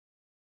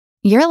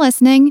You're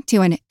listening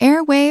to an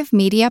Airwave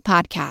Media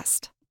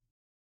Podcast.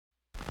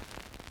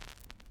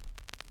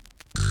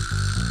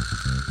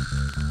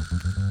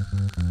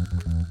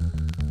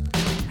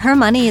 Her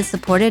Money is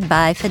supported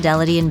by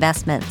Fidelity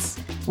Investments.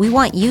 We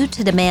want you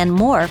to demand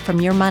more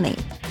from your money.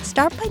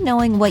 Start by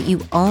knowing what you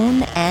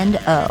own and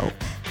owe.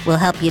 We'll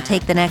help you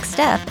take the next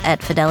step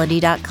at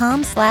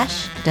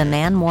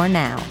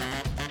fidelity.com/demandmorenow.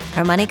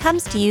 Her Money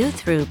comes to you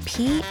through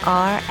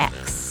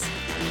PRX.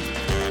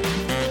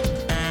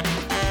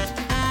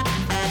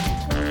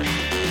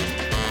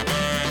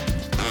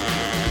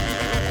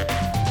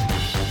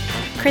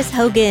 Chris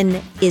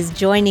Hogan is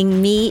joining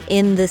me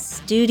in the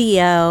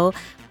studio.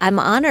 I'm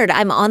honored.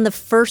 I'm on the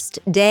first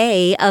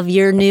day of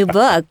your new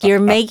book. You're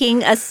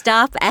making a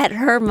stop at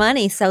Her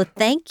Money, so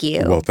thank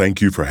you. Well, thank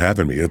you for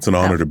having me. It's an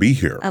honor to be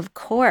here. Of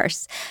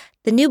course.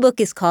 The new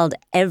book is called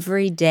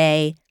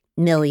Everyday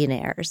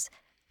Millionaires,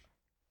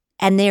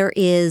 and there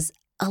is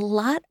a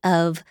lot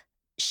of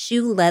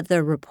shoe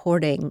leather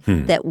reporting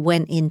that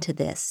went into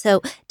this.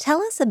 So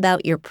tell us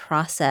about your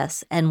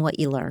process and what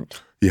you learned.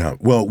 Yeah,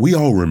 well, we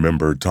all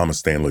remember Thomas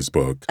Stanley's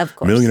book, Of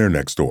course. Millionaire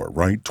Next Door,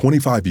 right?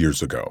 25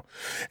 years ago.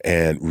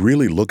 And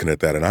really looking at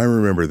that, and I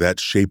remember that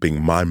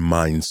shaping my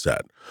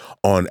mindset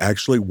on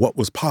actually what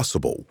was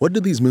possible. What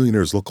did these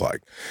millionaires look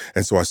like?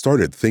 And so I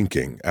started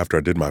thinking, after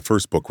I did my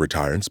first book,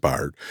 Retire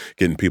Inspired,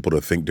 getting people to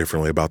think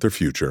differently about their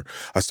future,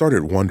 I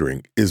started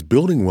wondering, is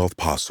building wealth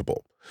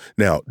possible?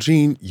 Now,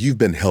 Gene, you've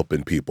been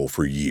helping people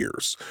for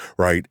years,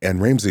 right?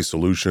 And Ramsey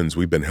Solutions,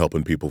 we've been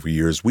helping people for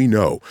years. We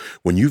know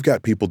when you've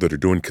got people that are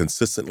doing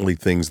consistently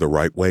things the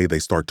right way, they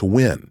start to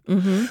win.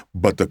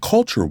 But the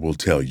culture will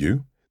tell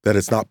you that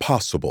it's not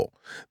possible,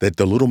 that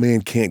the little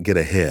man can't get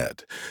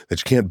ahead, that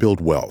you can't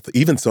build wealth.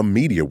 Even some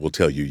media will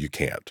tell you you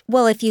can't.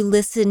 Well, if you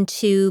listen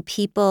to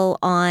people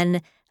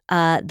on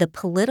the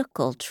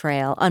political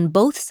trail on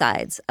both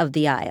sides of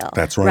the aisle.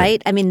 That's right.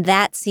 Right? I mean,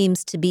 that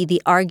seems to be the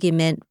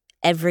argument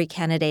every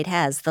candidate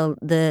has.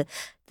 The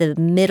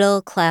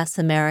middle-class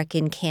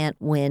American can't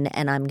win,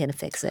 and I'm going to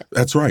fix it.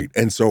 That's right.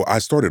 And so I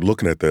started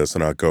looking at this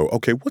and I go,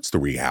 okay, what's the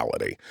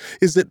reality?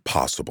 Is it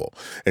possible?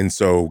 And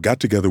so got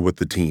together with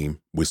the team.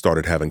 We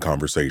started having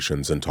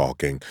conversations and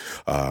talking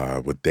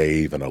with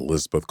Dave and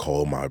Elizabeth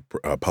Cole, my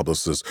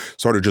publicist,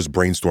 started just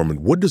brainstorming,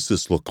 what does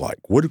this look like?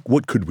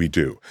 What could we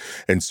do?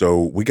 And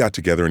so we got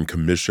together and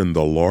commissioned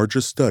the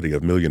largest study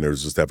of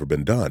millionaires that's ever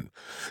been done.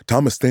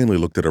 Thomas Stanley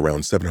looked at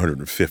around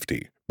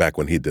 750 back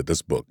when he did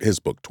his book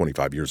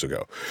 25 years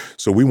ago.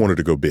 So we wanted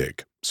to go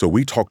big. So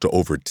we talked to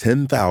over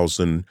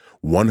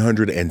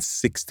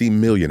 10,160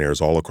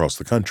 millionaires all across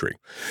the country.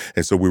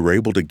 And so we were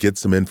able to get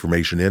some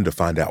information in to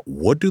find out,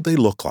 what do they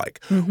look like?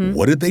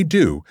 What did they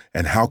do?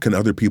 And how can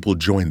other people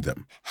join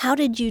them? How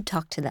did you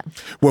talk to them?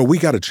 Well, we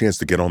got a chance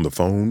to get on the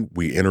phone.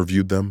 We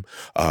interviewed them.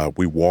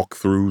 We walked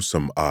through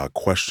some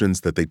questions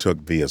that they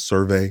took via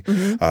survey.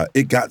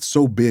 It got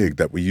so big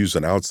that we used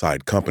an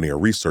outside company, a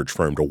research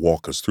firm, to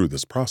walk us through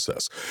this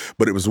process.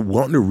 But it was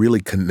wanting to really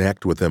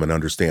connect with them and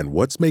understand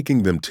what's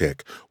making them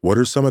tick, what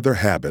are some of their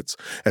habits,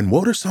 and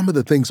what are some of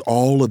the things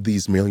all of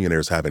these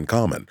millionaires have in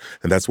common.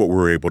 And that's what we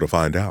were able to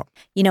find out.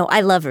 You know, I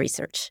love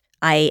research.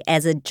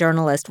 As a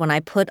journalist, when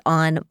I put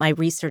on my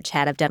research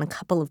hat, I've done a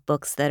couple of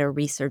books that are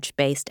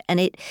research-based, and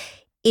it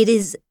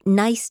is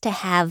nice to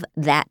have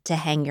that to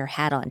hang your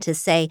hat on, to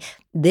say,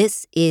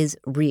 this is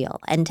real.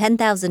 And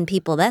 10,000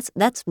 people, that's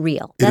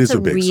real. It That's is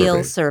a big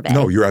real survey.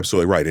 No, you're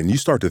absolutely right. And you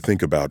start to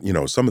think about,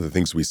 some of the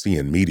things we see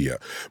in media.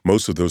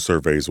 Most of those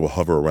surveys will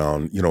hover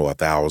around,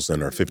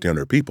 1,000 or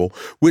 1,500 people,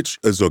 which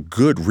is a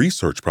good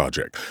research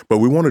project. But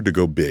we wanted to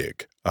go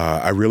big.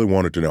 I really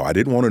wanted to know. I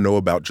didn't want to know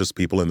about just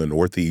people in the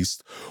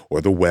Northeast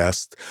or the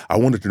West. I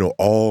wanted to know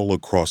all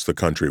across the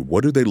country.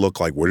 What do they look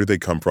like? Where do they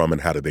come from?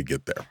 And how did they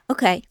get there?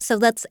 Okay, so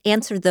let's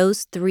answer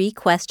those three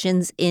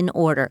questions in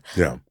order.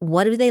 Yeah.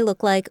 What do they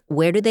look like?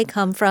 Where do they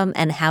come from?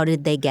 And how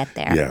did they get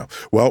there? Yeah.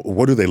 Well,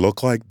 what do they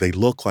look like? They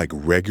look like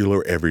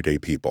regular, everyday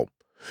people.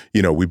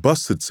 We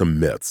busted some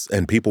myths,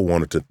 and people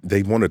wanted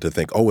to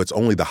think, oh, it's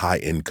only the high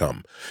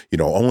income.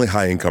 Only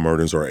high income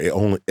earners are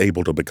only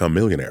able to become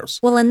millionaires.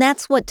 Well, and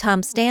that's what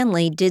Tom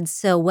Stanley did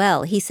so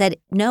well. He said,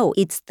 no,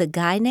 it's the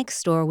guy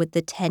next door with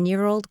the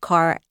 10-year-old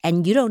car,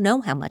 and you don't know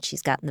how much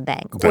he's got in the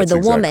bank. Or the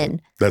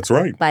woman. That's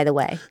right. By the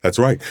way. That's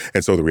right.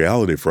 And so the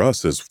reality for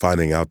us is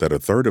finding out that a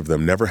third of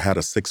them never had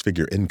a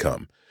six-figure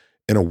income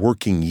in a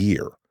working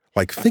year.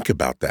 Like, think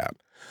about that.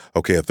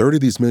 Okay, a third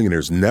of these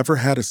millionaires never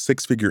had a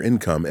six-figure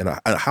income in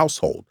a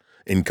household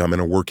income in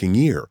a working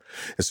year.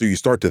 And so you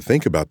start to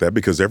think about that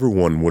because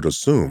everyone would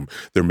assume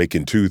they're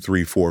making $200,000,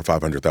 $300,000,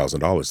 $400,000,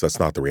 $500,000. That's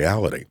not the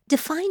reality.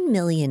 Define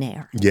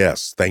millionaire.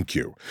 Yes, thank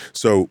you.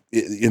 So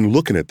in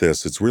looking at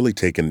this, it's really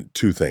taken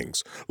two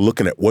things.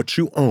 Looking at what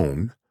you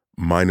own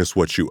minus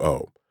what you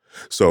owe.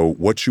 So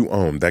what you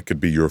own, that could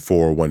be your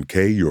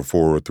 401k, your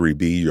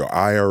 403b, your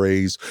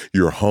IRAs,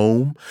 your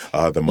home,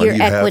 the money Your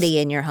you have. equity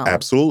in your home.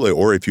 Absolutely.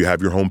 Or if you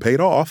have your home paid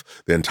off,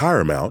 the entire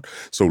amount.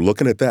 So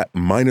looking at that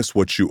minus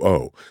what you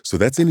owe. So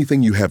that's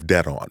anything you have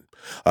debt on.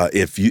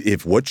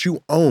 If what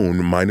you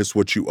own minus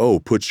what you owe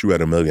puts you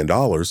at $1 million,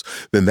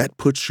 then that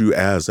puts you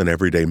as an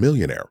everyday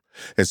millionaire.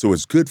 And so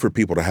it's good for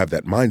people to have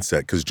that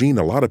mindset because, Gene,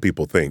 a lot of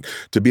people think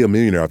to be a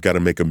millionaire, I've got to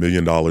make $1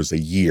 million a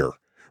year.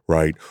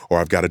 Right? Or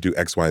I've got to do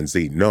X, Y, and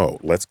Z. No,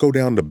 let's go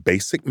down to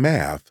basic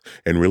math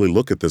and really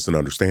look at this and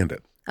understand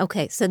it.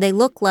 Okay, so they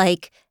look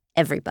like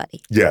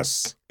everybody.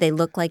 Yes. They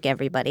look like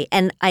everybody.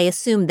 And I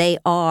assume they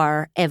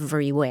are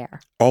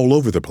everywhere. All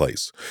over the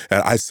place.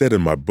 And I said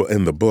in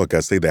the book, I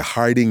say they're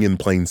hiding in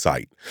plain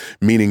sight,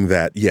 meaning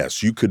that,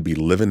 yes, you could be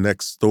living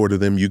next door to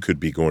them. You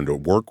could be going to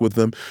work with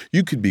them.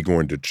 You could be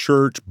going to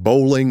church,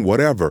 bowling,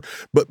 whatever.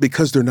 But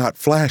because they're not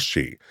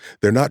flashy,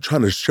 they're not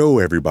trying to show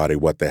everybody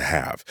what they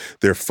have.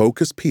 They're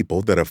focused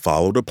people that have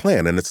followed a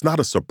plan. And it's not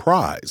a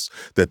surprise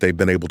that they've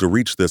been able to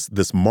reach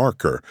this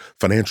marker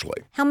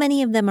financially. How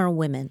many of them are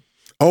women?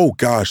 Oh,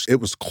 gosh, it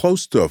was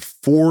close to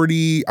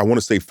 40, I want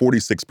to say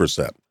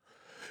 46%.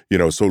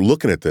 So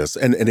looking at this,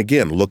 and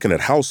again, looking at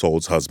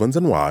households, husbands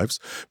and wives,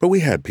 but we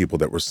had people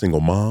that were single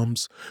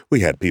moms. We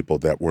had people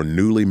that were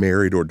newly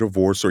married or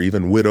divorced or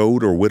even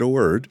widowed or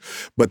widowered,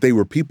 but they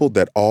were people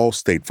that all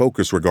stayed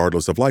focused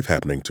regardless of life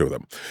happening to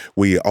them.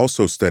 We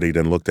also studied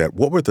and looked at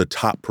what were the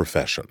top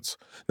professions.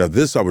 Now,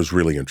 this I was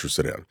really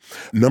interested in.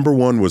 Number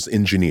one was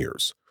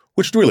engineers,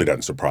 which really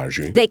doesn't surprise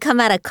you. They come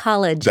out of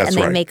college and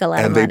they make a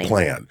lot of money. And they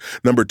plan.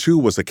 Number two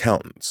was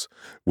accountants,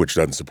 which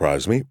doesn't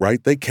surprise me,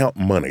 right? They count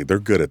money. They're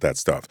good at that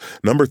stuff.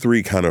 Number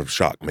three kind of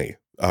shocked me.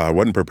 I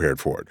wasn't prepared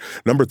for it.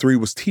 Number three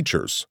was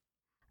teachers.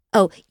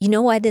 Oh, you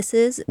know why this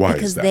is? Why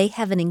because is that? They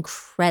have an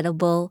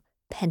incredible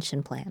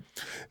pension plan.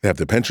 They have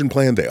the pension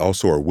plan. They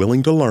also are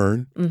willing to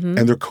learn, Mm-hmm.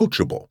 and they're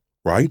coachable.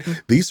 Right? Mm-hmm.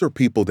 These are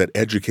people that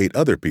educate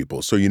other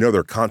people. So,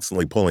 they're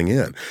constantly pulling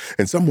in.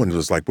 And someone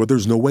was like, well,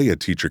 there's no way a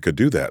teacher could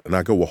do that. And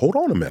I go, well, hold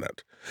on a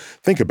minute.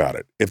 Think about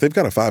it. If they've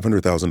got a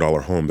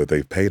 $500,000 home that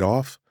they've paid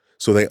off,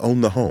 so they own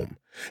the home,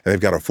 and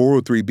they've got a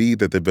 403b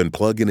that they've been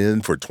plugging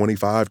in for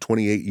 25,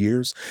 28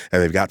 years,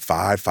 and they've got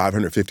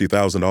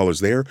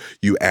 $550,000 there,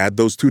 you add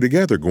those two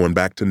together, going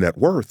back to net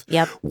worth.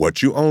 Yep.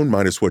 What you own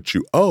minus what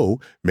you owe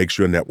makes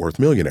you a net worth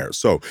millionaire.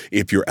 So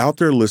if you're out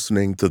there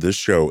listening to this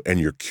show and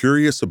you're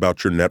curious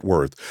about your net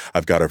worth,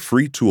 I've got a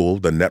free tool,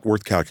 the Net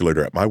Worth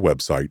Calculator, at my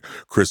website,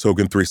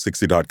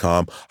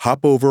 chrishogan360.com.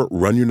 Hop over,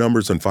 run your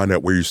numbers, and find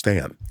out where you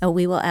stand. Oh,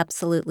 we will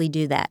absolutely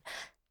do that.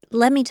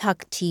 Let me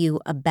talk to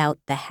you about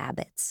the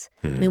habits.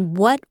 I mean,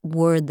 what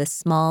were the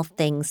small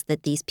things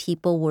that these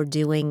people were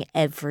doing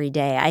every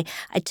day?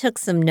 I took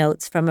some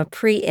notes from a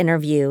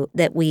pre-interview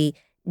that we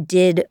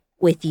did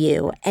with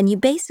you, and you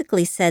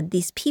basically said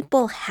these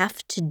people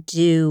have to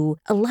do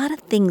a lot of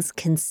things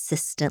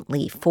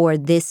consistently for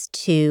this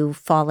to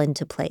fall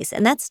into place.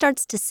 And that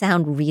starts to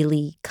sound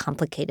really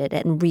complicated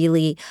and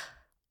really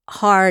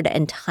hard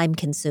and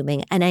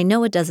time-consuming, and I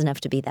know it doesn't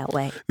have to be that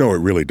way. No, it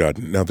really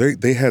doesn't. Now,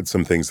 they had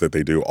some things that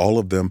they do. All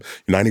of them,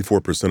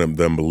 94% of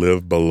them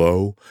live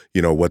below,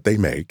 what they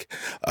make.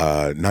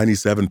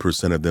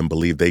 97% of them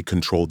believe they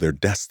control their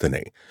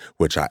destiny,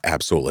 which I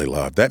absolutely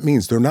love. That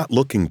means they're not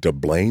looking to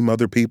blame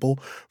other people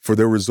for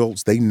their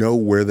results. They know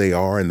where they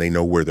are and they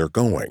know where they're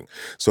going.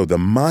 So the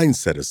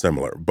mindset is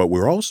similar, but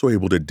we're also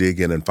able to dig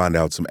in and find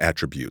out some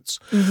attributes.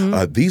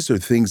 Mm-hmm. These are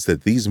things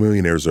that these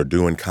millionaires are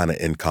doing kind of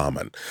in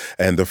common.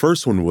 And the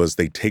first one was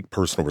they take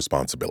personal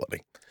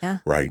responsibility. Yeah.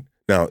 Right?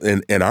 Now,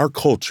 in our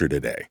culture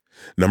today,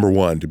 number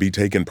one, to be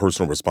taking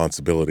personal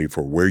responsibility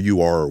for where you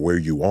are or where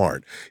you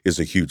aren't is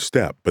a huge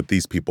step, but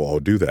these people all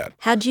do that.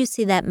 How'd you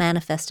see that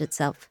manifest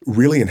itself?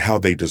 Really in how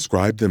they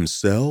describe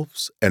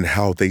themselves and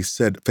how they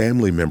said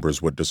family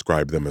members would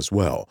describe them as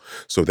well.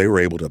 So they were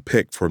able to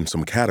pick from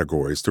some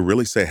categories to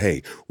really say,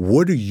 hey,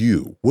 what do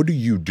you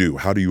do?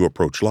 How do you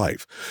approach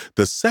life?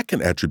 The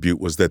second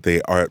attribute was that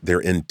they're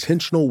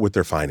intentional with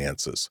their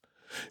finances.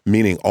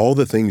 Meaning all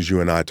the things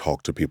you and I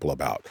talk to people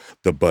about,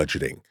 the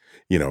budgeting,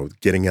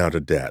 getting out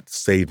of debt,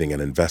 saving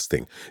and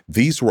investing.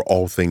 These were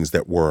all things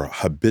that were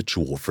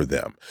habitual for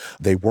them.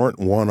 They weren't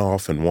one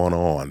off and one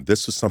on.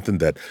 This is something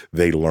that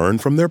they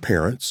learned from their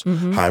parents.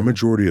 Mm-hmm. High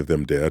majority of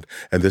them did.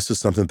 And this is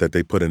something that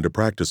they put into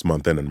practice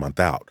month in and month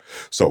out.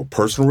 So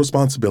personal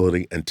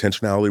responsibility,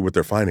 intentionality with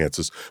their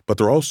finances, but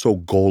they're also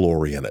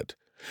goal-oriented.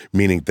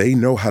 Meaning they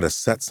know how to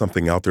set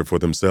something out there for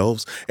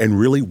themselves and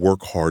really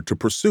work hard to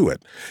pursue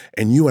it.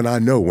 And you and I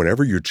know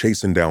whenever you're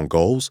chasing down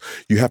goals,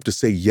 you have to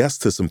say yes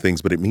to some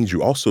things, but it means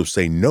you also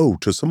say no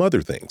to some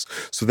other things.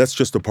 So that's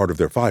just a part of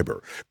their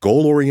fiber.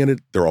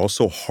 Goal-oriented, they're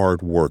also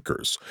hard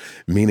workers,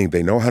 meaning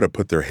they know how to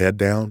put their head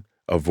down,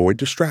 avoid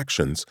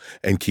distractions,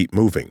 and keep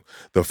moving.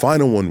 The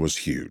final one was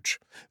huge.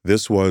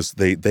 This was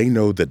they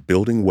know that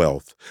building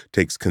wealth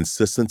takes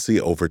consistency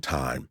over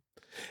time.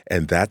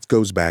 And that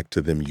goes back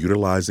to them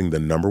utilizing the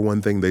number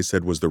one thing they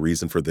said was the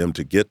reason for them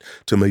to get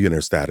to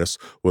millionaire status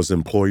was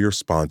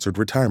employer-sponsored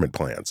retirement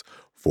plans.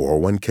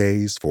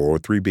 401ks,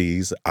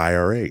 403bs,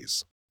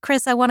 IRAs.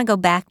 Chris, I want to go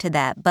back to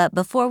that, but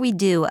before we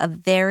do, a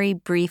very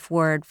brief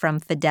word from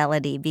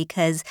Fidelity,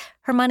 because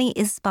her money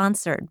is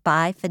sponsored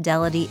by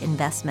Fidelity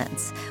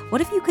Investments.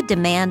 What if you could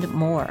demand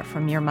more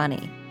from your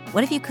money?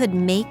 What if you could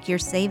make your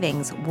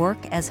savings work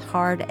as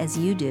hard as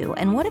you do?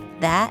 And what if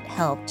that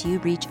helped you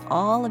reach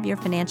all of your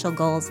financial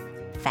goals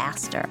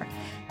faster?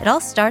 It all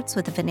starts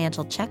with a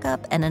financial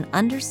checkup and an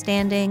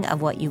understanding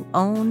of what you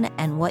own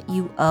and what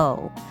you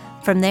owe.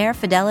 From there,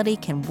 Fidelity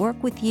can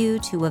work with you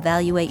to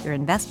evaluate your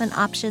investment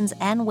options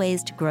and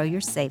ways to grow your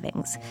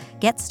savings.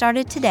 Get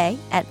started today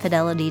at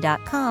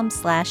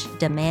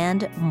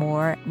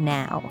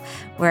fidelity.com/demandmorenow.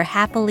 We're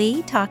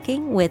happily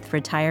talking with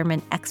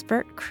retirement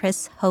expert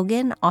Chris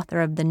Hogan,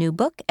 author of the new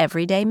book,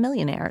 Everyday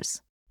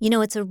Millionaires. You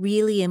know, it's a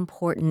really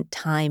important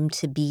time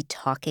to be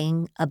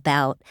talking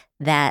about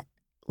that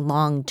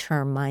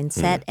long-term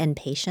mindset and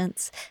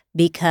patience,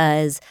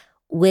 because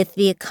with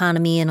the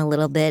economy in a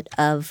little bit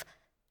of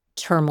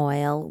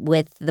turmoil,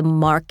 with the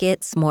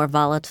markets more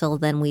volatile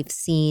than we've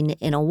seen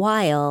in a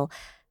while,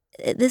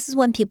 this is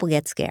when people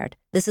get scared.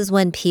 This is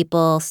when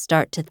people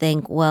start to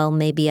think, well,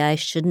 maybe I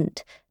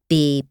shouldn't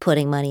be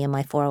putting money in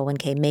my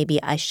 401k.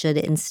 Maybe I should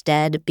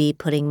instead be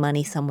putting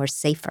money somewhere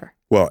safer.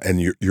 Well, and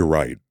you're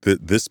right.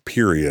 This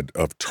period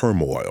of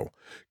turmoil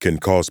can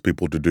cause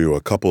people to do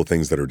a couple of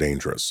things that are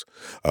dangerous.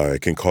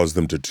 It can cause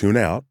them to tune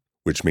out,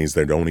 which means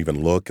they don't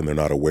even look and they're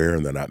not aware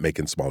and they're not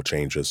making small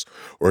changes,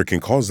 or it can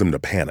cause them to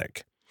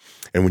panic.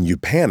 And when you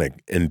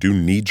panic and do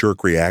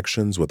knee-jerk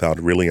reactions without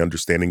really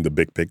understanding the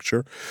big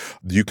picture,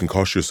 you can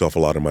cost yourself a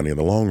lot of money in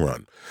the long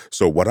run.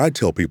 So what I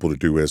tell people to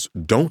do is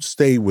don't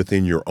stay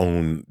within your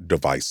own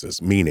devices,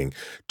 meaning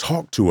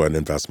talk to an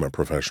investment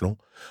professional,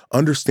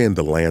 understand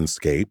the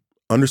landscape,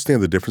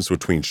 understand the difference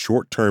between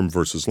short-term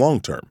versus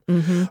long-term.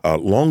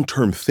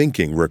 Long-term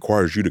thinking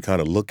requires you to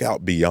kind of look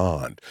out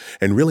beyond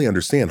and really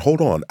understand,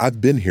 hold on,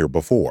 I've been here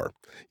before.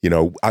 You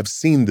know, I've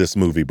seen this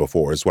movie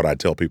before is what I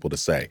tell people to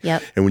say.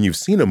 Yep. And when you've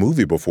seen a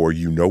movie before,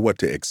 you know what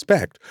to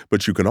expect,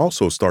 but you can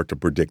also start to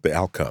predict the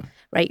outcome.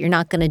 Right. You're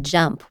not going to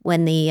jump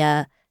when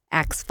the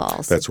axe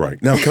falls. That's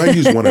right. Now, can I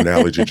use one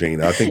analogy,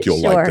 Gene? I think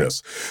you'll Sure. like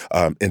this.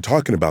 In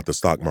talking about the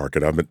stock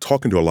market, I've been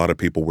talking to a lot of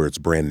people where it's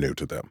brand new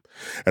to them.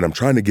 And I'm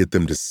trying to get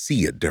them to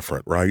see it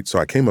different, right? So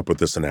I came up with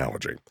this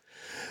analogy.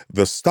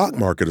 The stock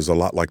market is a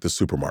lot like the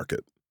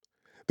supermarket.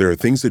 There are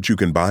things that you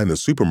can buy in the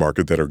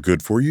supermarket that are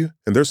good for you,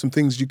 and there's some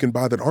things you can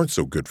buy that aren't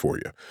so good for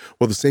you.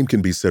 Well, the same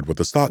can be said with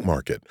the stock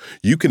market.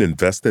 You can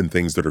invest in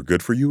things that are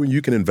good for you, and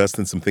you can invest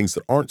in some things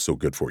that aren't so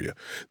good for you.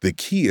 The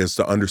key is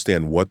to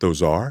understand what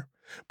those are,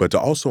 but to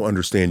also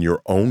understand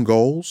your own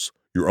goals,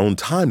 your own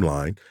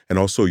timeline, and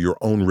also your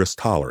own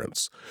risk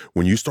tolerance.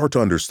 When you start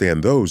to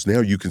understand those, now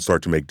you can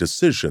start to make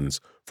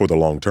decisions for the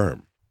long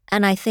term.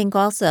 And I think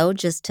also,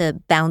 just to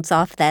bounce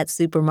off that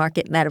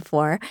supermarket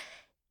metaphor,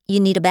 you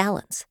need a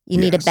balance. You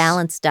need a Yes.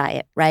 balanced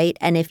diet, right?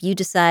 And if you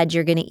decide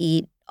you're going to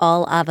eat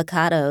all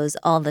avocados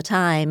all the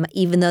time,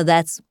 even though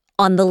that's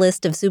on the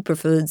list of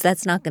superfoods,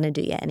 that's not going to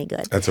do you any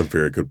good. That's a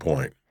very good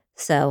point.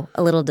 So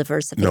a little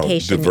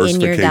diversification, in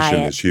diversification your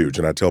diet. is huge.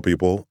 And I tell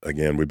people,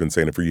 again, we've been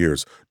saying it for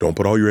years, don't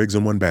put all your eggs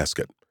in one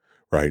basket,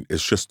 right?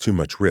 It's just too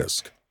much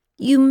risk.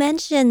 You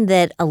mentioned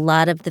that a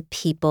lot of the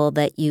people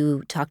that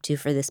you talked to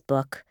for this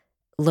book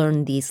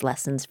learned these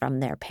lessons from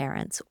their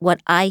parents.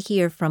 What I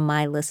hear from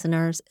my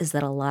listeners is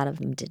that a lot of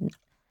them didn't.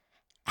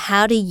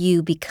 How do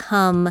you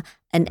become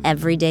an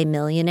everyday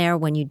millionaire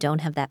when you don't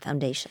have that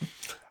foundation?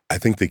 I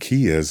think the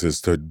key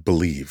is to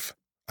believe.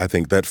 I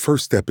think that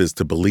first step is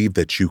to believe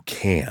that you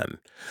can.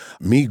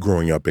 Me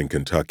growing up in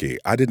Kentucky,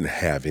 I didn't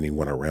have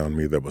anyone around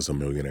me that was a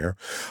millionaire.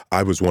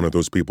 I was one of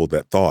those people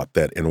that thought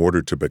that in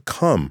order to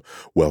become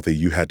wealthy,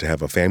 you had to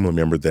have a family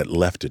member that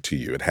left it to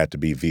you. It had to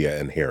be via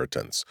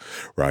inheritance,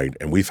 right?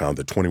 And we found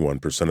that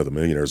 21% of the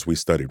millionaires we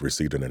studied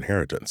received an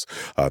inheritance.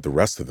 The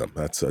rest of them,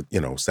 that's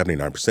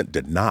 79%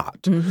 did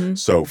not.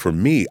 So for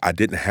me, I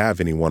didn't have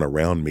anyone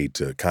around me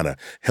to kind of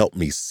help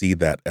me see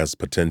that as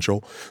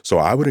potential. So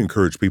I would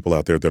encourage people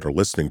out there that are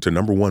listening to,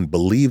 number one,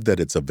 believe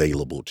that it's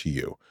available to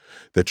you,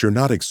 that you're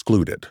not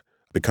excluded.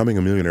 Becoming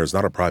a millionaire is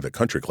not a private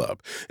country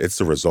club. It's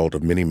the result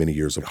of many, many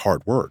years of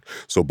hard work.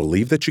 So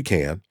believe that you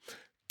can,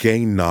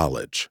 gain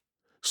knowledge,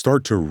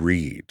 start to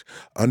read,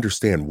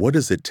 understand what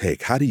does it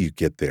take? How do you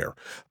get there?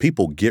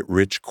 People get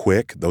rich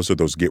quick. Those are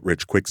those get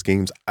rich quick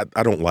schemes.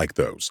 I don't like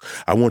those.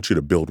 I want you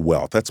to build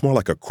wealth. That's more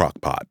like a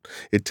crock pot.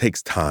 It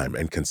takes time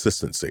and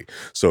consistency.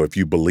 So if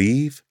you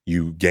believe,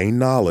 you gain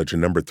knowledge.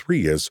 And number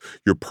three is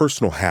your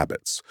personal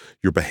habits,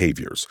 your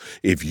behaviors.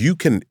 If you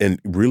can and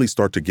really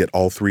start to get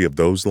all three of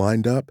those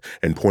lined up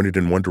and pointed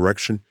in one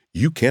direction,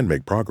 you can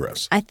make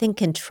progress. I think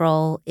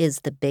control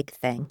is the big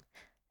thing.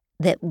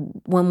 That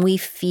when we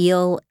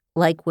feel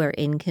like we're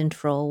in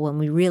control, when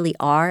we really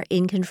are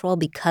in control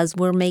because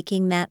we're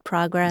making that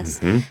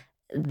progress,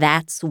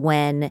 that's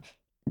when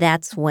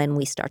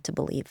we start to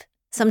believe.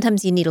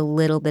 Sometimes you need a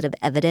little bit of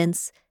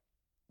evidence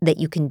that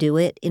you can do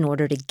it in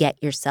order to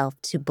get yourself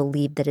to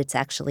believe that it's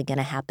actually going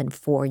to happen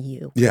for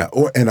you. Yeah,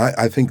 and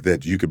I think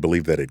that you could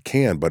believe that it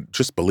can, but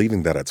just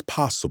believing that it's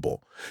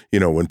possible.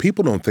 When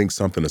people don't think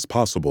something is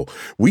possible,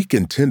 we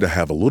can tend to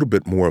have a little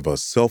bit more of a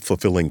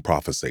self-fulfilling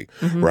prophecy,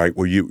 right?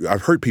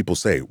 I've heard people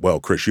say, well,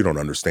 Chris, you don't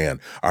understand.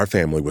 Our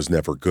family was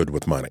never good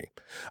with money.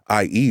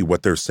 I.e.,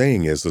 what they're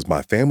saying is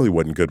my family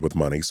wasn't good with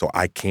money, so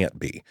I can't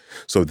be.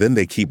 So then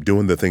they keep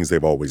doing the things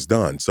they've always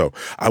done. So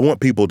I want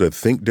people to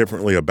think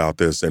differently about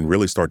this and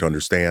really start to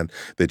understand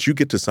that you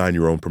get to sign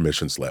your own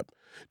permission slip.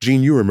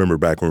 Gene, you remember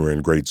back when we were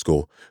in grade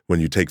school, when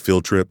you take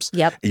field trips?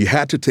 Yep. You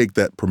had to take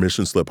that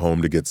permission slip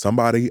home to get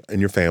somebody in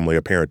your family,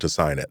 a parent, to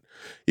sign it.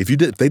 If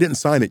they didn't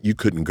sign it, you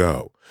couldn't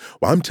go.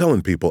 Well, I'm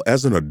telling people,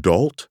 as an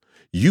adult,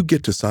 you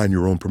get to sign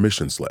your own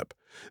permission slip.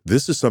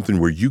 This is something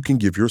where you can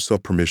give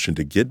yourself permission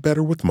to get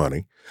better with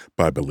money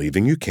by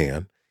believing you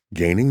can,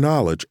 gaining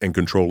knowledge, and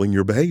controlling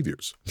your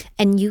behaviors.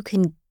 And you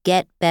can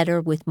get better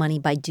with money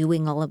by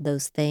doing all of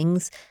those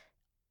things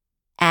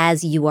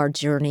as you are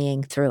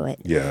journeying through it.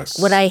 Yes.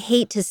 What I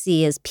hate to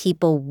see is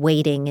people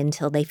waiting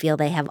until they feel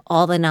they have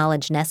all the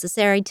knowledge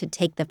necessary to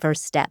take the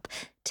first step.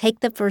 Take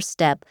the first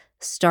step,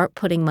 start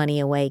putting money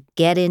away,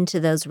 get into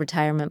those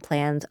retirement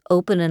plans,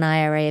 open an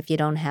IRA if you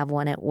don't have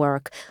one at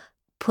work,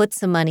 put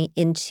some money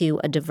into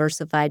a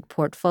diversified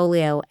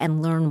portfolio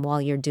and learn while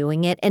you're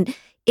doing it. And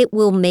it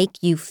will make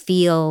you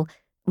feel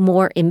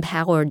more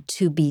empowered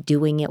to be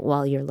doing it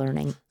while you're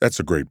learning. That's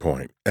a great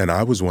point. And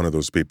I was one of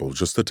those people,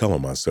 just to tell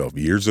myself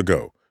years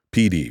ago,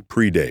 PD,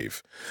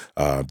 pre-Dave,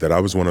 that I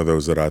was one of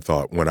those that I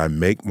thought, when I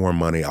make more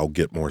money, I'll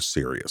get more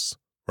serious,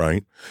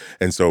 right?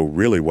 And so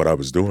really what I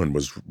was doing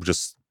was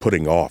just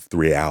putting off the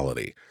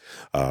reality.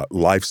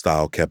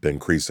 Lifestyle kept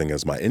increasing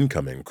as my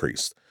income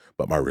increased,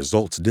 but my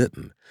results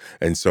didn't.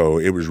 And so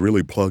it was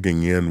really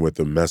plugging in with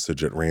the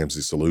message at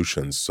Ramsey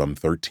Solutions some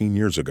 13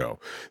 years ago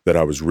that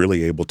I was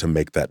really able to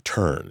make that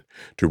turn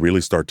to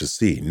really start to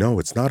see, no,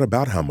 it's not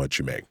about how much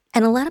you make.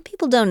 And a lot of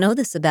people don't know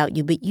this about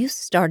you, but you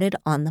started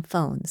on the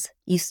phones.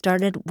 You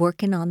started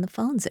working on the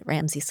phones at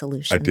Ramsey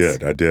Solutions.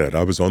 I did.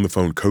 I was on the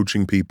phone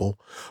coaching people,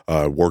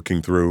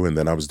 working through, and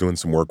then I was doing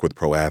some work with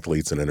pro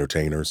athletes and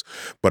entertainers.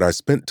 But I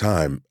spent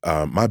time,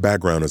 my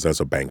background is as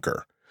a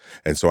banker.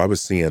 And so I was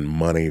seeing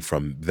money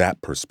from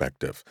that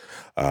perspective,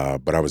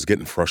 but I was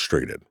getting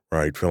frustrated,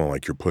 right? Feeling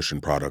like you're pushing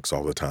products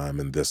all the time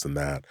and this and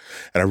that.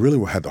 And I really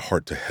had the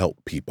heart to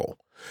help people.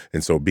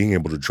 And so being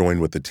able to join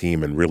with the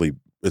team and really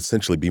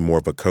essentially be more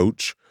of a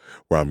coach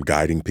where I'm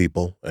guiding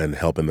people and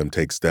helping them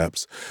take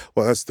steps,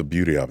 well, that's the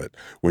beauty of it.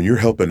 When you're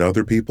helping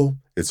other people,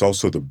 it's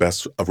also the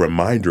best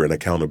reminder and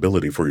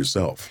accountability for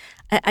yourself.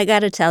 I got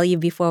to tell you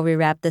before we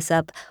wrap this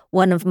up,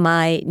 one of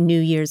my New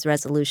Year's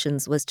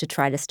resolutions was to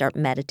try to start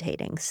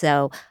meditating.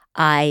 So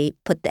I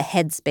put the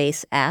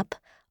Headspace app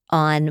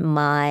on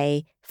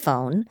my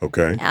phone.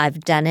 Okay.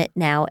 I've done it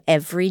now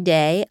every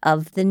day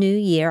of the new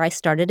year. I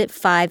started at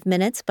 5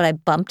 minutes, but I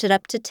bumped it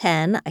up to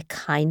 10. I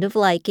kind of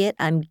like it.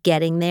 I'm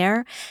getting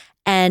there.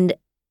 And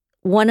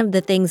one of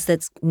the things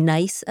that's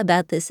nice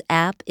about this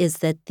app is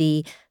that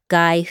the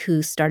guy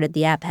who started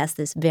the app has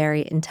this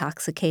very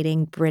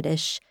intoxicating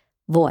British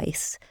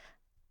voice.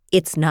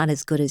 It's not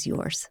as good as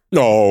yours.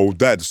 No,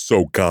 that's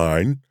so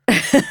kind.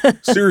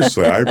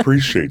 Seriously, I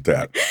appreciate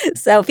that.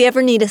 So if you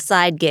ever need a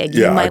side gig,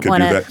 you might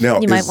want to.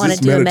 Now, you might want to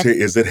do meditate.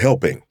 Is it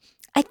helping?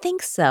 I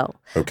think so.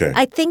 Okay.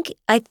 I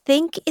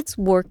think it's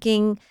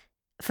working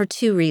for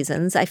two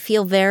reasons. I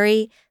feel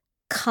very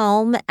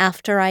calm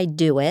after I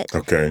do it.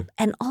 Okay.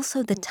 And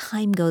also the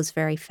time goes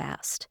very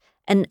fast.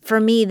 And for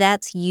me,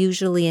 that's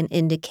usually an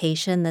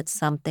indication that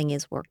something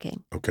is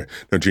working. Okay.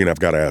 Now, Gene, I've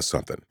got to ask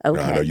something.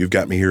 Okay. Now, I know you've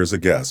got me here as a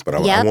guest, but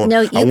I Yep.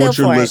 want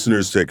your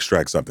listeners to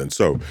extract something.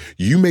 So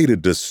you made a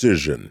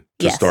decision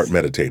to Yes. start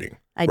meditating,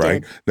 I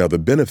right? did. Now, the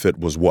benefit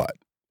was what?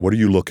 What are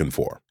you looking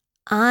for?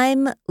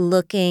 I'm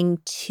looking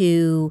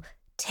to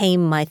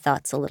tame my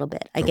thoughts a little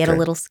bit. I get a Okay.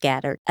 little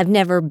scattered. I've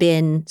never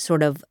been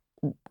sort of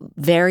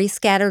very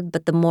scattered,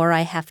 but the more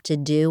I have to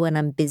do and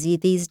I'm busy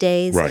these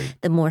days, Right.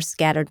 the more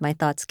scattered my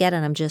thoughts get,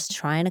 and I'm just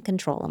trying to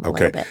control them a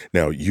little Okay. bit.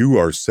 Now, you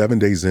are 7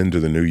 days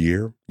into the new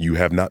year. You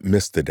have not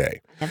missed a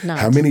day. I have not.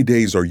 How many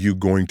days are you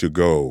going to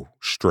go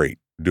straight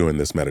doing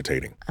this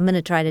meditating? I'm going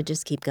to try to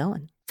just keep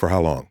going. For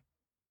how long?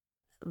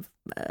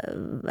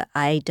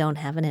 I don't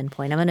have an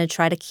endpoint. I'm going to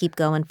try to keep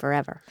going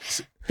forever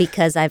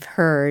because I've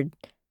heard,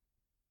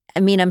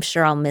 I'm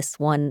sure I'll miss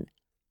one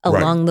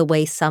along the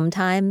way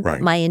sometime. Right.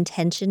 My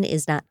intention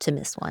is not to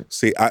miss one.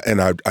 See,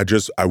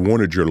 I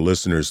wanted your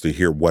listeners to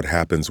hear what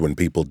happens when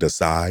people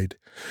decide.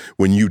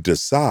 When you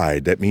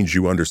decide, that means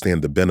you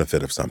understand the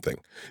benefit of something.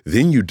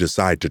 Then you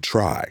decide to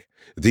try.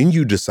 Then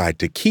you decide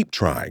to keep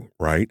trying,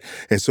 right?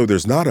 And so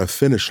there's not a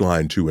finish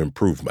line to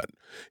improvement.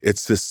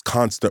 It's this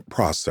constant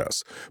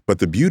process. But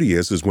the beauty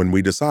is when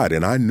we decide,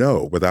 and I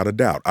know without a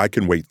doubt, I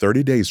can wait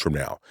 30 days from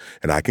now,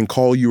 and I can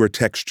call you or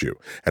text you,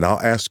 and I'll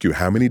ask you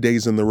how many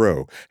days in the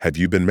row have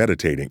you been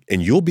meditating,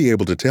 and you'll be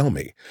able to tell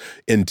me.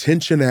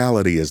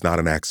 Intentionality is not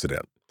an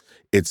accident.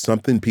 It's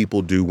something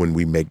people do when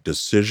we make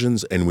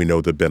decisions and we know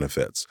the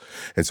benefits.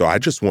 And so I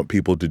just want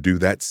people to do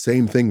that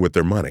same thing with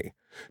their money,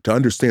 to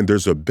understand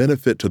there's a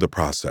benefit to the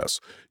process.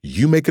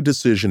 You make a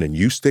decision and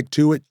you stick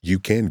to it, you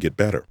can get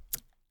better.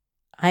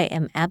 I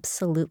am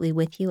absolutely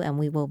with you, and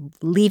we will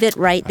leave it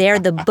right there.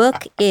 The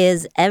book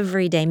is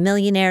Everyday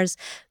Millionaires.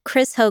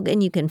 Chris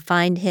Hogan, you can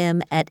find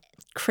him at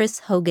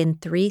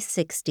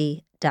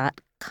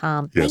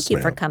chrishogan360.com. Thank you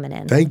for coming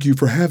in. Thank you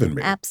for having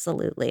me.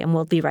 Absolutely, and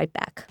we'll be right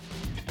back.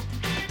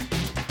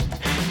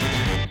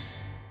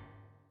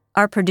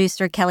 Our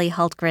producer, Kelly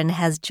Hultgren,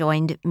 has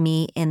joined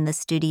me in the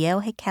studio.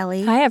 Hey,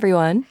 Kelly. Hi,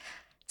 everyone.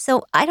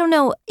 So I don't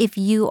know if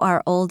you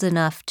are old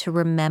enough to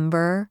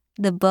remember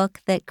the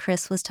book that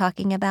Chris was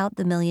talking about,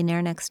 The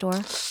Millionaire Next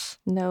Door?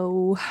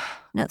 No.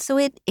 So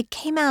it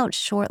came out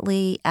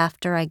shortly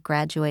after I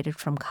graduated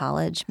from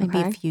college, maybe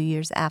a few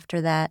years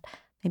after that,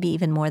 maybe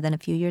even more than a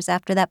few years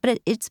after that. But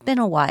it's been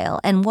a while.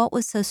 And what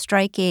was so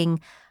striking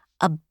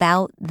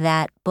about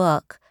that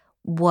book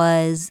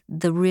was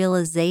the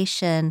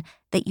realization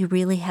that you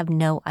really have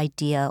no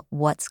idea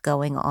what's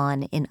going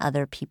on in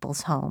other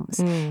people's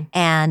homes.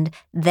 And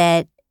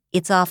that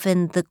it's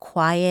often the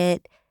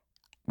quiet,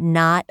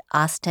 not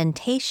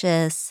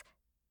ostentatious,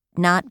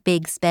 not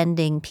big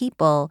spending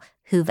people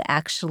who've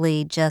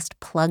actually just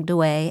plugged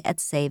away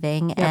at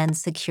saving and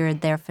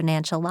secured their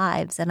financial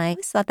lives. And I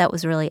always thought that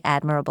was really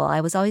admirable.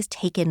 I was always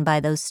taken by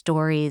those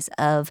stories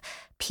of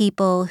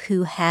people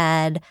who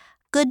had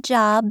good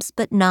jobs,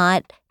 but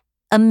not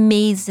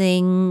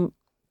amazing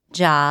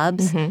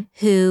jobs,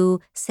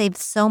 who saved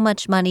so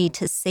much money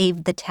to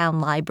save the town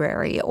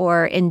library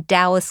or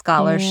endow a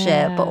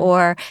scholarship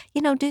or,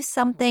 do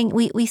something.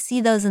 We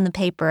see those in the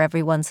paper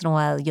every once in a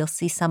while. You'll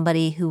see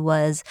somebody who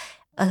was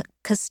a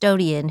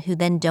custodian who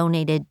then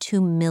donated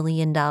 $2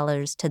 million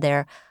to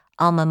their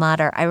alma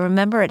mater. I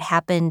remember it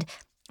happened.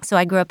 So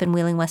I grew up in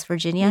Wheeling, West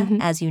Virginia,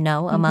 as you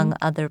know, among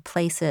other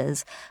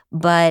places.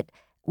 But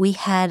we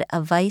had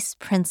a vice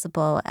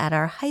principal at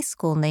our high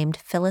school named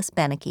Phyllis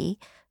Beneke,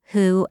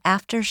 who,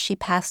 after she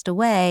passed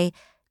away,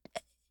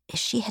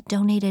 she had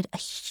donated a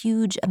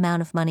huge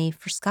amount of money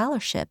for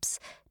scholarships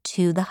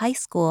to the high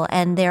school.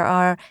 And there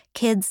are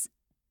kids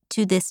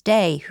to this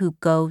day who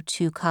go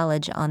to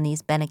college on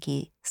these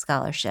Beneke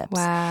scholarships.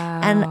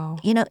 Wow. And,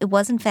 it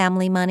wasn't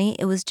family money.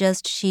 It was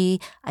just I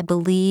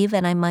believe,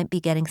 and I might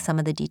be getting some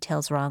of the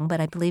details wrong, but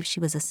I believe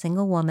she was a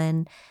single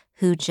woman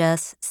who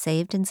just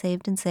saved and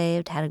saved and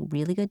saved, had a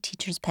really good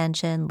teacher's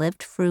pension,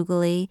 lived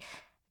frugally,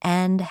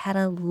 and had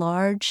a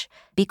large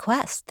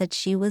bequest that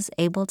she was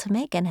able to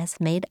make and has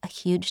made a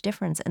huge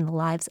difference in the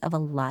lives of a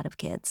lot of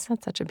kids.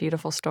 That's such a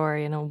beautiful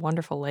story and a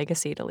wonderful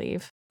legacy to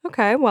leave.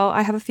 Okay, well,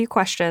 I have a few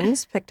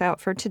questions picked out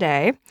for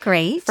today.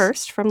 Great.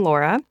 First, from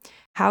Laura.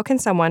 How can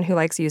someone who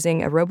likes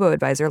using a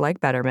robo-advisor like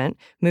Betterment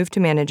move to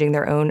managing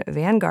their own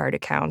Vanguard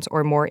accounts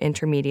or more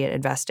intermediate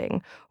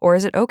investing? Or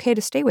is it okay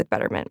to stay with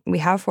Betterment? We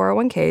have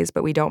 401ks,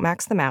 but we don't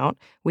max them out.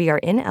 We are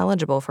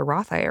ineligible for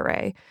Roth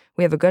IRA.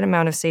 We have a good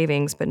amount of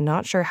savings, but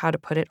not sure how to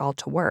put it all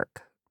to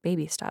work.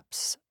 Baby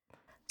steps.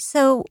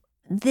 So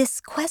this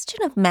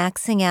question of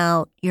maxing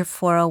out your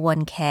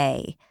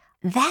 401k,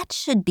 that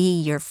should be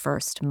your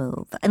first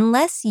move.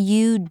 Unless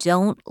you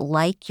don't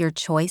like your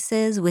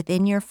choices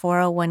within your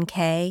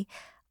 401k,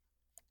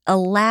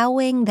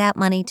 allowing that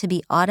money to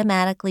be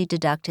automatically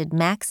deducted,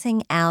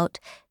 maxing out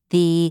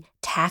the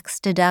tax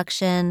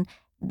deduction,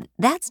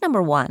 that's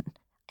number one.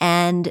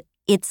 And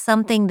it's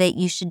something that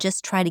you should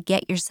just try to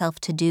get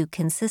yourself to do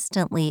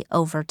consistently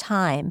over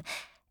time.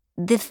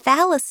 The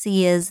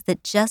fallacy is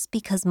that just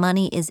because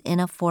money is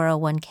in a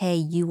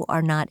 401k, you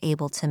are not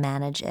able to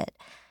manage it.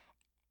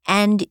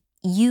 And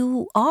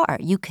you are.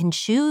 You can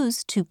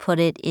choose to put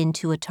it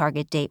into a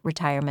target date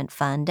retirement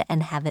fund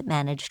and have it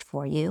managed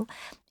for you.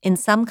 In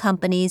some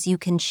companies, you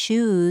can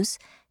choose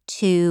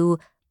to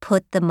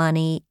put the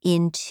money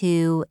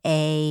into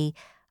a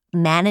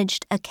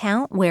managed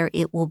account where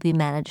it will be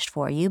managed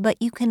for you,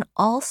 but you can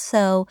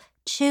also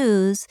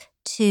choose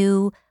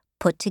to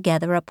put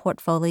together a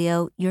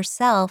portfolio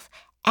yourself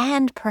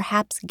and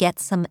perhaps get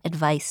some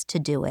advice to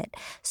do it.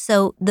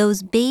 So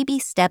those baby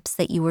steps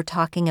that you were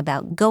talking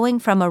about, going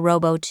from a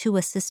robo to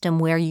a system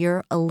where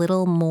you're a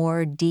little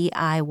more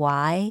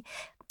DIY,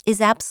 is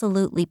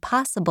absolutely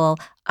possible.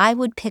 I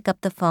would pick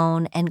up the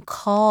phone and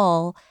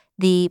call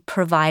the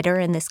provider,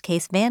 in this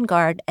case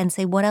Vanguard, and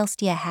say, what else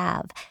do you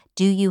have?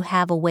 Do you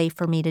have a way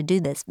for me to do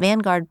this?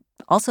 Vanguard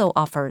also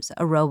offers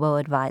a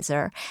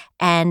robo-advisor,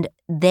 and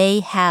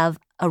they have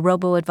a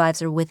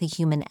robo-advisor with a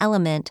human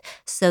element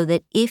so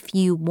that if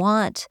you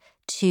want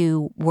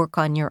to work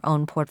on your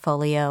own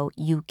portfolio,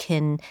 you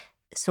can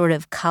sort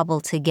of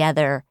cobble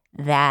together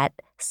that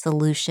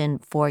solution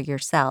for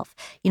yourself.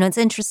 It's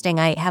interesting.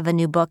 I have a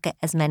new book,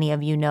 as many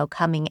of you know,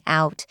 coming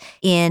out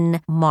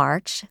in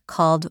March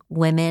called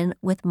Women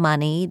with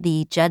Money,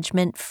 the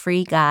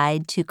judgment-free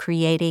guide to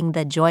creating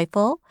the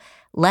joyful,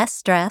 less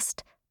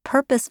stressed,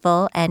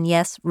 purposeful, and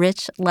yes,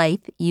 rich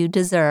life you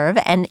deserve.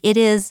 And it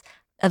is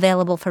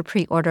available for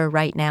pre-order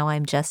right now,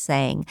 I'm just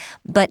saying.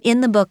 But in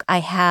the book,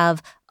 I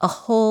have a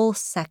whole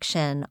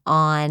section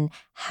on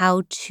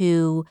how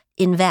to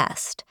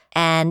invest.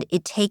 And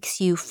it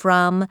takes you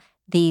from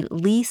the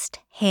least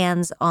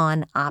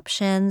hands-on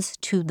options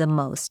to the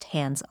most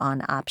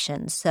hands-on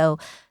options. So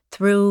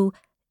through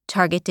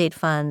target date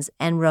funds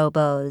and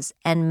robos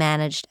and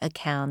managed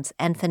accounts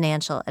and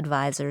financial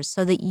advisors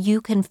so that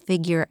you can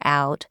figure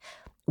out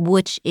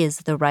which is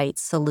the right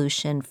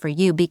solution for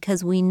you.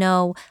 Because we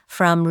know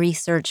from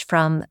research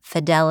from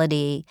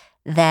Fidelity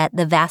that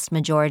the vast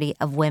majority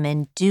of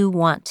women do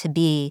want to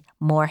be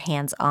more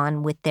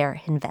hands-on with their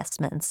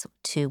investments,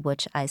 to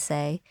which I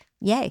say,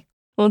 yay.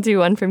 We'll do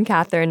one from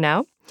Catherine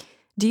now.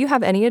 Do you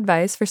have any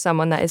advice for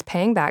someone that is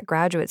paying back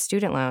graduate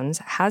student loans,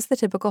 has the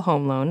typical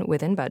home loan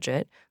within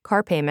budget,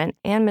 car payment,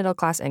 and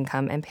middle-class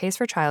income, and pays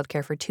for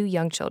childcare for 2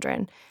 young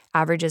children?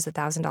 Average is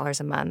 $1,000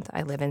 a month.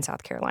 I live in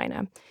South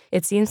Carolina.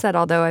 It seems that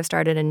although I've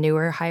started a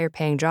newer,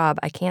 higher-paying job,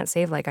 I can't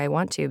save like I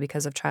want to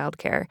because of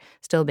childcare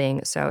still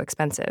being so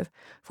expensive.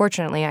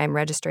 Fortunately, I'm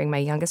registering my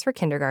youngest for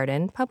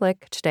kindergarten,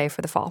 public, today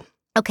for the fall.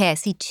 Okay, I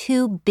see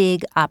 2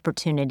 big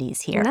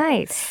opportunities here.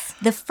 Nice.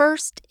 The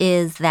first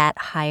is that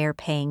higher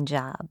paying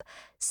job.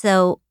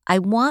 So I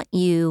want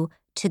you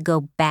to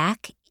go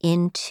back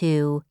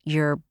into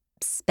your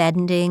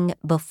spending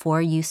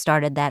before you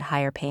started that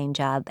higher paying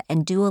job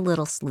and do a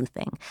little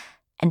sleuthing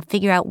and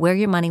figure out where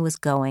your money was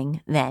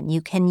going then.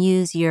 You can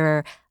use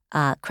your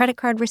credit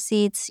card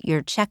receipts,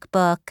 your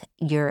checkbook,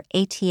 your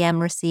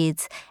ATM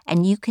receipts,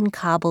 and you can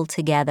cobble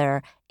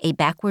together a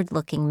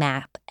backward-looking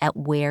map at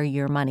where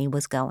your money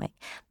was going.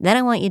 Then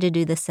I want you to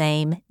do the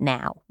same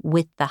now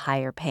with the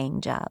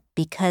higher-paying job,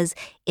 because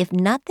if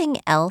nothing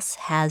else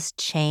has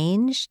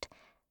changed,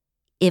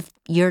 if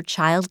your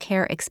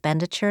childcare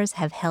expenditures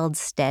have held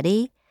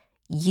steady,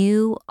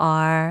 you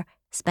are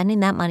spending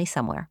that money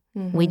somewhere.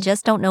 Mm-hmm. We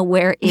just don't know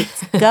where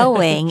it's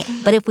going,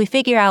 but if we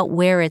figure out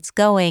where it's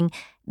going,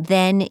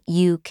 then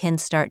you can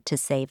start to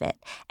save it.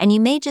 And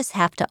you may just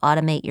have to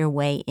automate your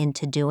way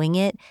into doing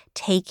it,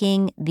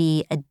 taking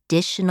the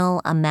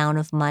additional amount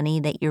of money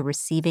that you're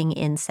receiving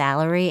in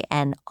salary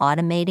and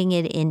automating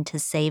it into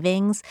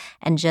savings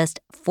and just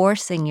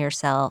forcing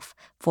yourself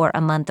for a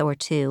month or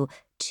 2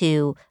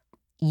 to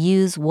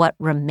use what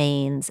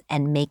remains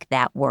and make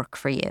that work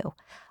for you.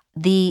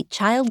 The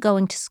child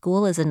going to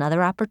school is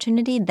another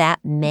opportunity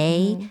that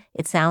may,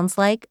 it sounds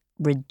like,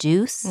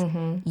 reduce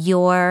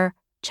your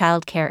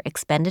childcare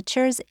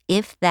expenditures.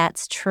 If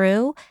that's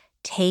true,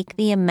 take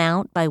the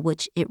amount by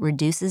which it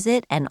reduces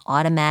it and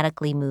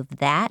automatically move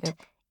that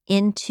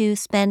into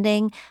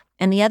spending.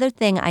 And the other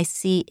thing I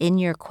see in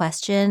your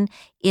question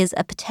is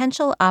a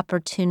potential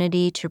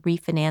opportunity to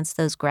refinance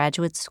those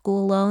graduate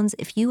school loans.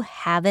 If you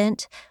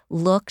haven't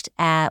looked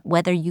at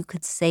whether you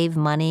could save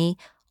money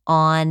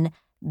on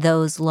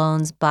those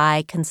loans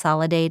by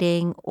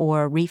consolidating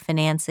or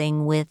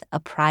refinancing with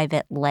a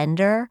private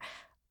lender,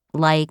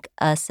 like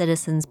a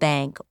Citizens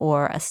Bank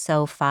or a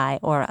SoFi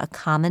or a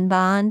Common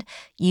Bond,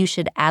 you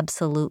should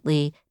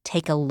absolutely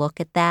take a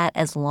look at that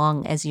as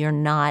long as you're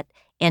not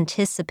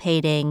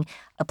anticipating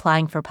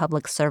applying for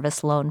public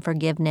service loan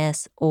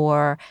forgiveness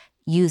or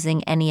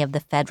using any of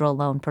the federal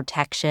loan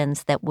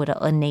protections that would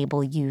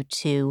enable you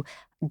to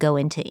go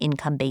into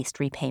income-based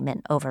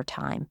repayment over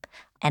time.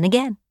 And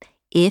again,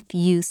 if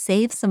you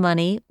save some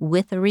money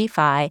with a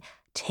refi,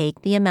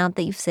 take the amount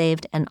that you've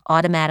saved and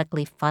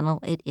automatically funnel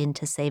it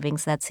into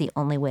savings. That's the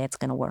only way it's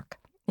going to work.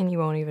 And you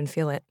won't even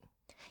feel it.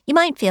 You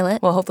might feel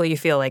it. Well, hopefully you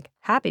feel like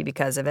happy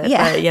because of it.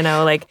 Yeah.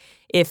 But, like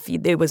if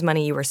it was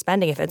money you were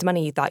spending, if it's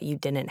money you thought you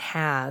didn't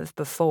have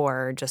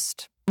before,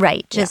 just.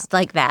 Right, just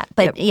like that.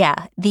 But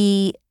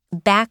the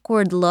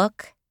backward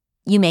look,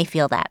 you may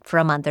feel that for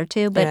a month or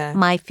 2, but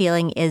my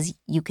feeling is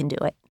you can do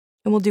it.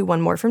 And we'll do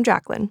one more from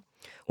Jacqueline.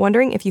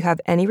 Wondering if you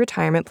have any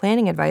retirement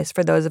planning advice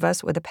for those of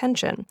us with a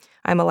pension.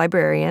 I'm a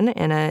librarian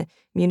in a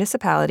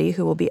municipality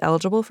who will be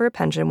eligible for a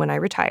pension when I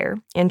retire.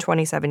 In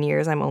 27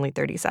 years, I'm only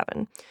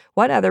 37.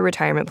 What other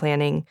retirement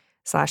planning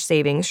 /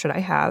 savings should I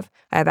have?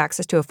 I have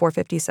access to a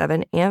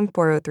 457 and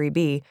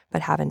 403B,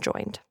 but haven't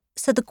joined.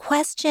 So the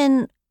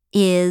question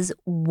is,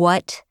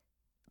 what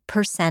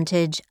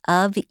percentage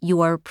of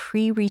your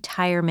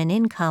pre-retirement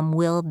income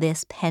will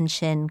this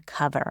pension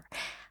cover?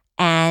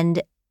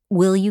 And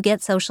will you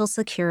get Social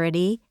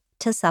Security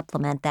to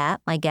supplement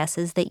that? My guess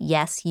is that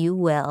yes, you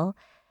will.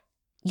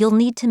 You'll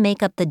need to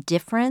make up the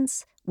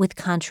difference with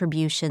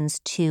contributions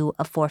to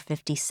a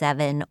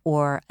 457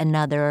 or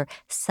another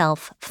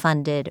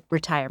self-funded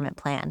retirement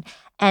plan.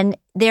 And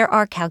there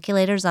are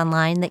calculators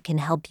online that can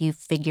help you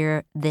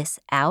figure this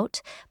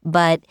out,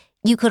 but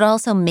you could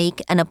also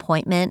make an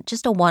appointment,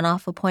 just a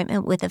one-off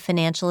appointment with a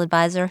financial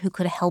advisor who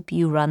could help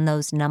you run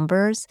those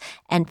numbers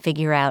and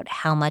figure out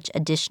how much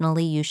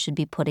additionally you should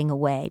be putting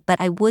away.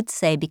 But I would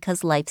say,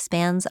 because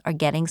lifespans are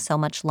getting so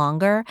much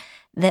longer,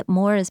 that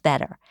more is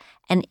better.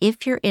 And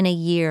if you're in a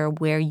year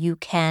where you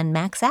can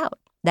max out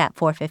that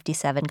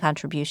 457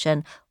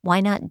 contribution, why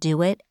not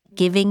do it?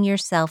 Giving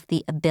yourself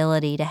the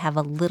ability to have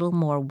a little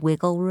more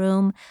wiggle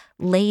room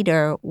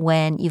later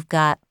when you've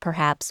got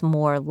perhaps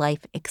more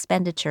life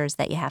expenditures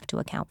that you have to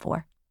account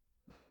for.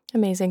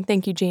 Amazing.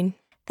 Thank you, Jean.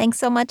 Thanks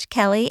so much,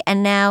 Kelly.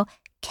 And now,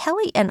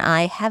 Kelly and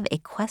I have a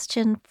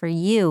question for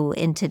you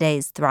in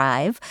today's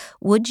Thrive.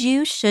 Would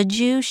you, should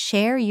you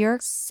share your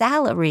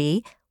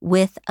salary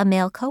with a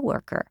male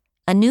coworker?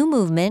 A new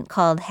movement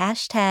called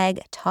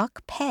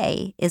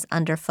 #TalkPay is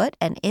underfoot,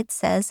 and it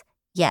says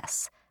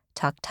yes.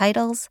 Talk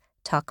titles,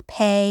 talk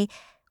pay.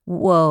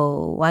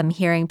 Whoa, I'm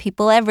hearing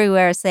people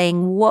everywhere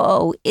saying,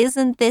 whoa,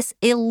 isn't this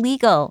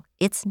illegal?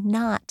 It's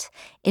not.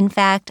 In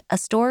fact, a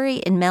story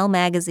in Mel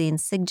magazine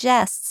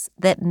suggests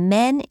that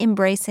men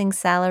embracing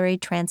salary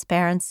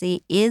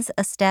transparency is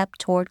a step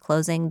toward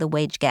closing the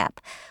wage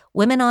gap.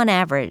 Women on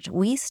average,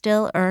 we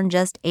still earn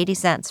just 80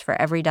 cents for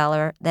every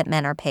dollar that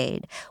men are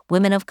paid.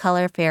 Women of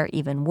color fare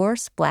even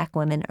worse. Black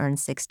women earn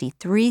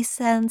 63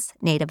 cents.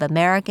 Native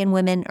American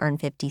women earn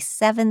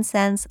 57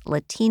 cents.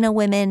 Latina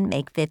women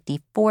make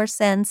 54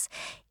 cents.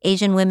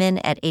 Asian women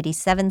at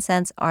 87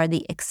 cents are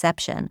the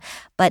exception.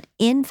 But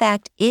in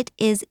fact, it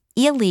is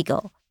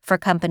illegal for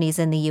companies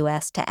in the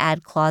U.S. to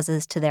add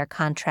clauses to their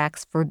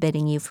contracts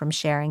forbidding you from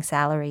sharing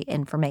salary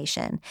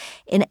information.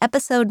 In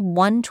episode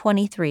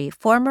 123,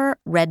 former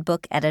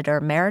Redbook editor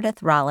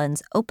Meredith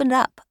Rollins opened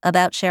up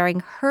about sharing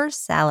her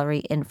salary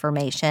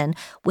information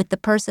with the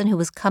person who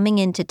was coming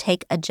in to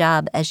take a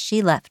job as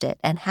she left it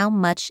and how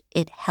much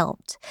it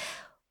helped.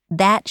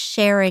 That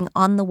sharing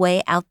on the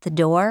way out the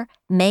door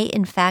may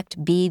in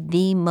fact be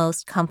the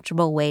most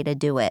comfortable way to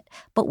do it.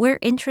 But we're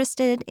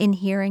interested in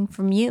hearing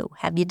from you.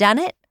 Have you done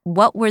it?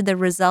 What were the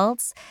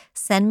results?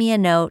 Send me a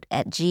note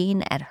at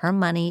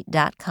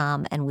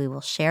jean@hermoney.com and we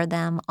will share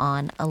them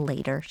on a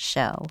later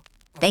show.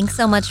 Thanks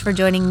so much for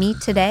joining me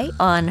today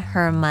on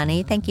Her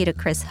Money. Thank you to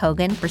Chris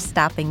Hogan for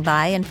stopping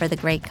by and for the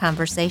great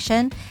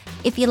conversation.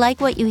 If you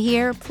like what you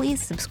hear,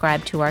 please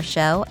subscribe to our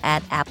show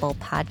at Apple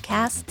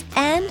Podcasts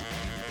and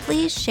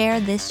please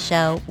share this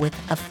show with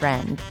a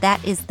friend.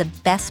 That is the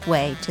best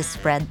way to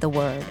spread the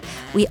word.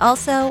 We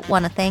also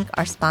want to thank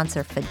our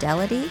sponsor,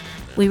 Fidelity.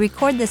 We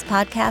record this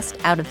podcast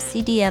out of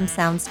CDM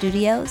Sound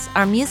Studios.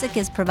 Our music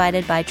is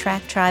provided by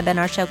Track Tribe, and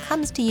our show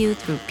comes to you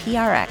through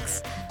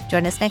PRX.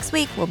 Join us next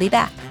week. We'll be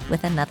back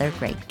with another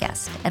great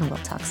guest, and we'll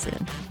talk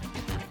soon.